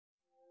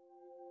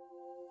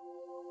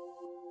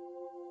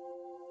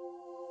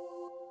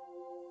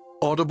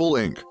Audible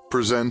Inc.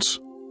 presents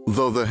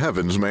Though the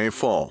Heavens May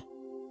Fall,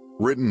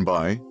 written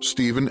by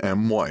Stephen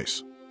M.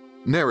 Weiss,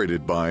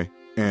 narrated by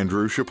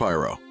Andrew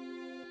Shapiro.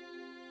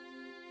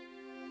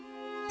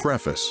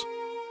 Preface.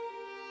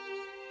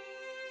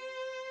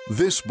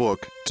 This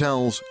book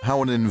tells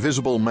how an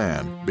invisible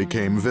man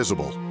became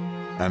visible,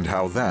 and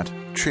how that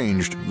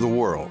changed the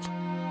world.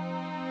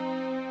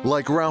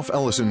 Like Ralph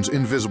Ellison's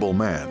Invisible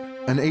Man,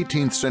 an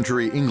 18th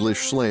century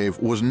English slave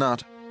was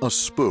not a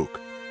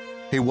spook.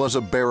 He was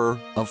a bearer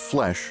of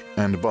flesh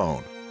and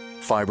bone,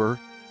 fiber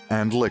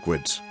and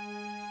liquids,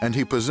 and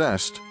he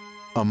possessed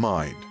a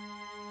mind.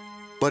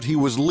 But he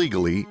was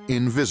legally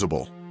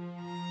invisible.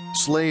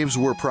 Slaves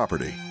were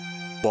property,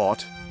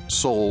 bought,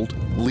 sold,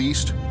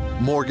 leased,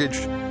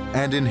 mortgaged,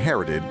 and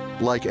inherited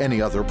like any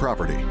other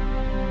property,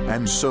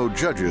 and so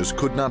judges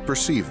could not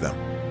perceive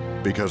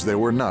them, because they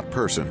were not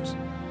persons,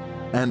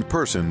 and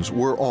persons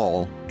were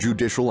all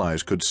judicial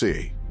eyes could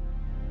see.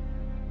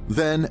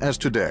 Then, as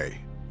today,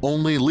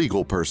 only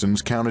legal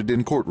persons counted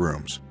in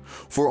courtrooms,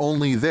 for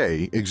only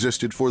they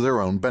existed for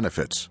their own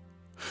benefits,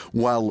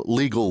 while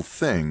legal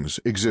things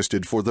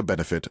existed for the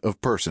benefit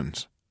of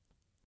persons.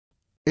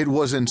 It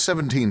was in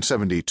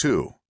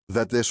 1772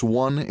 that this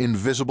one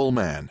invisible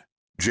man,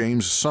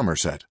 James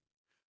Somerset,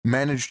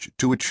 managed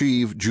to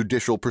achieve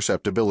judicial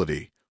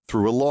perceptibility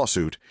through a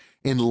lawsuit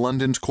in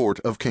London's Court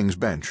of King's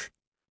Bench,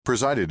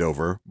 presided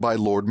over by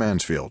Lord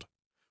Mansfield,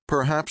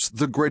 perhaps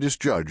the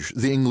greatest judge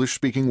the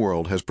English-speaking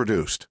world has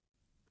produced.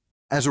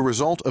 As a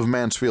result of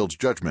Mansfield's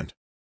judgment,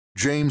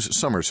 James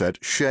Somerset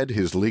shed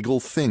his legal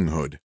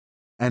thinghood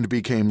and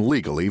became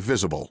legally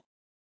visible.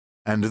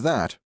 And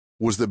that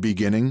was the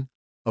beginning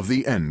of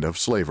the end of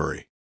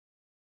slavery.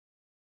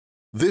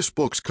 This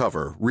book's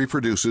cover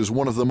reproduces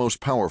one of the most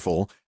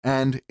powerful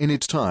and, in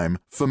its time,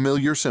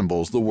 familiar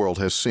symbols the world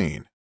has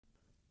seen.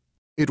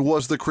 It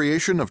was the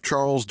creation of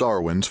Charles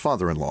Darwin's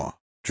father-in-law,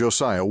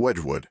 Josiah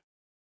Wedgwood,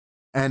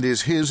 and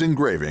is his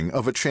engraving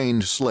of a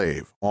chained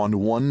slave on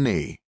one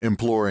knee,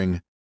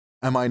 imploring,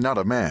 "Am I not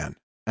a man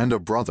and a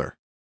brother?"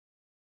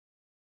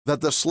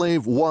 That the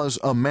slave was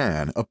a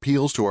man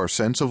appeals to our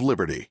sense of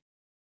liberty,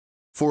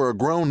 for a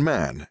grown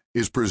man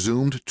is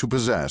presumed to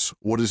possess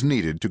what is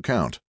needed to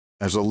count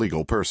as a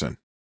legal person.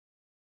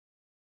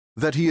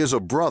 That he is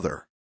a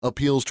brother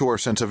appeals to our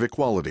sense of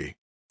equality,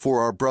 for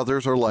our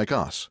brothers are like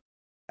us,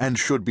 and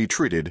should be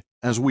treated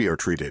as we are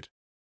treated.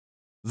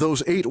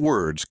 Those 8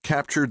 words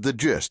captured the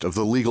gist of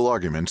the legal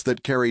arguments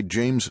that carried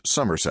James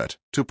Somerset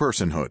to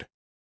personhood,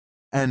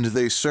 and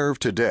they serve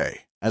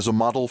today as a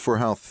model for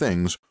how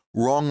things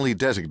wrongly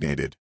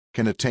designated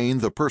can attain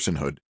the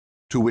personhood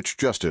to which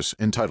justice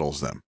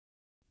entitles them.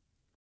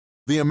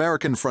 The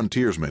American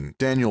frontiersman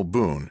Daniel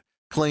Boone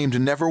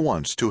claimed never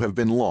once to have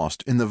been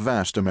lost in the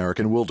vast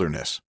American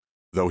wilderness,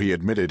 though he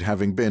admitted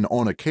having been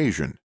on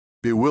occasion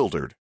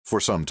bewildered for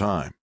some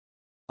time.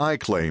 I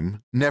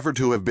claim never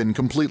to have been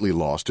completely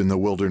lost in the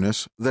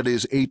wilderness that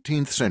is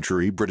 18th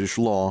century British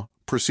law,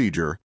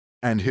 procedure,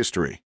 and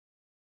history.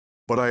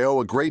 But I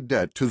owe a great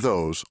debt to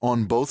those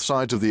on both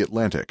sides of the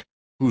Atlantic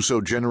who so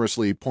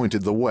generously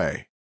pointed the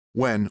way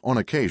when, on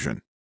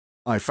occasion,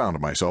 I found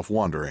myself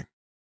wandering.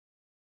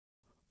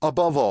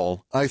 Above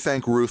all, I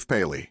thank Ruth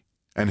Paley,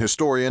 an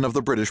historian of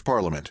the British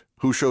Parliament,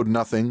 who showed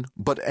nothing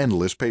but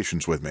endless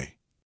patience with me.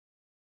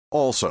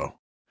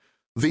 Also,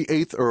 the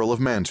 8th Earl of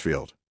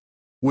Mansfield,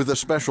 with a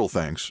special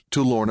thanks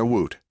to Lorna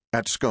Woot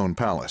at Scone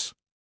Palace,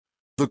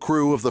 the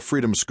crew of the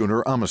freedom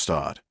schooner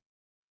Amistad,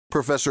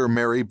 Professor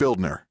Mary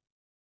Bildner,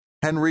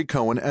 Henry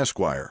Cohen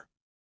Esquire,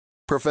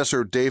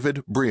 Professor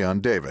David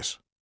Breon Davis,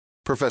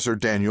 Professor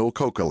Daniel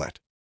Coquelet,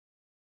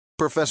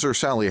 Professor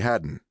Sally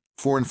Haddon,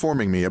 for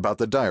informing me about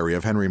the diary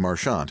of Henry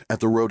Marchant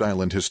at the Rhode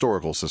Island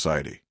Historical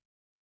Society,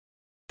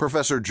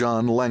 Professor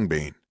John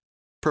Langbein,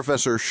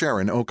 Professor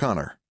Sharon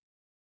O'Connor,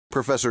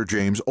 Professor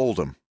James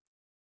Oldham,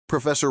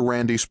 Professor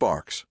Randy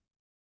Sparks,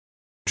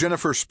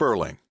 Jennifer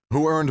Sperling,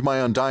 who earned my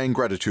undying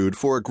gratitude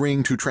for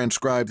agreeing to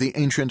transcribe the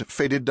ancient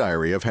faded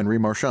diary of Henry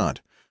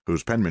Marchant,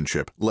 whose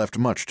penmanship left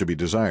much to be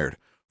desired,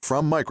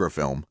 from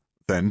microfilm,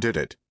 then did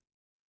it,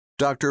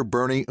 Dr.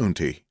 Bernie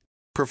Unti,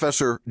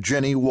 Professor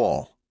Jenny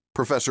Wall,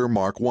 Professor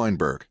Mark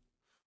Weinberg,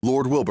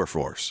 Lord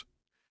Wilberforce,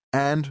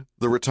 and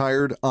the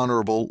retired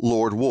Honorable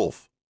Lord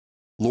Wolfe,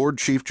 Lord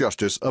Chief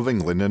Justice of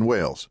England and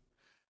Wales,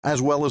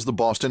 as well as the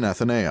Boston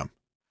Athenaeum,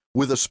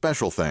 with a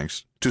special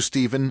thanks to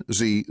Stephen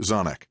Z.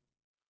 Zonek,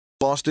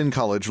 Boston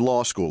College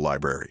Law School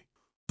Library,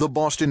 the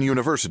Boston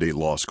University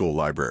Law School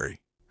Library,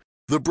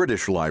 the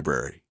British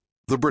Library,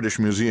 the British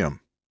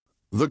Museum,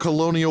 the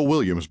Colonial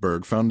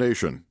Williamsburg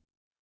Foundation,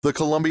 the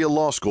Columbia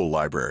Law School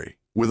Library,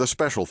 with a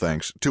special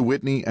thanks to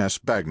Whitney S.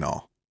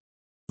 Bagnall,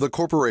 the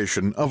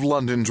Corporation of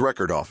London's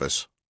Record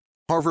Office,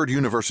 Harvard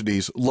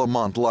University's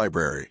Lamont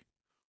Library,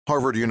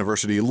 Harvard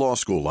University Law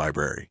School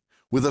Library,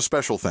 with a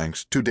special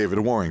thanks to David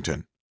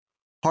Warrington,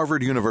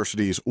 Harvard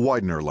University's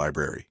Widener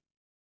Library,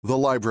 the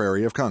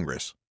Library of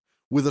Congress,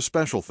 with a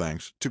special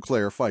thanks to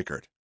Claire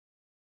Fikert,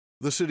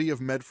 the City of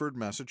Medford,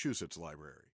 Massachusetts Library,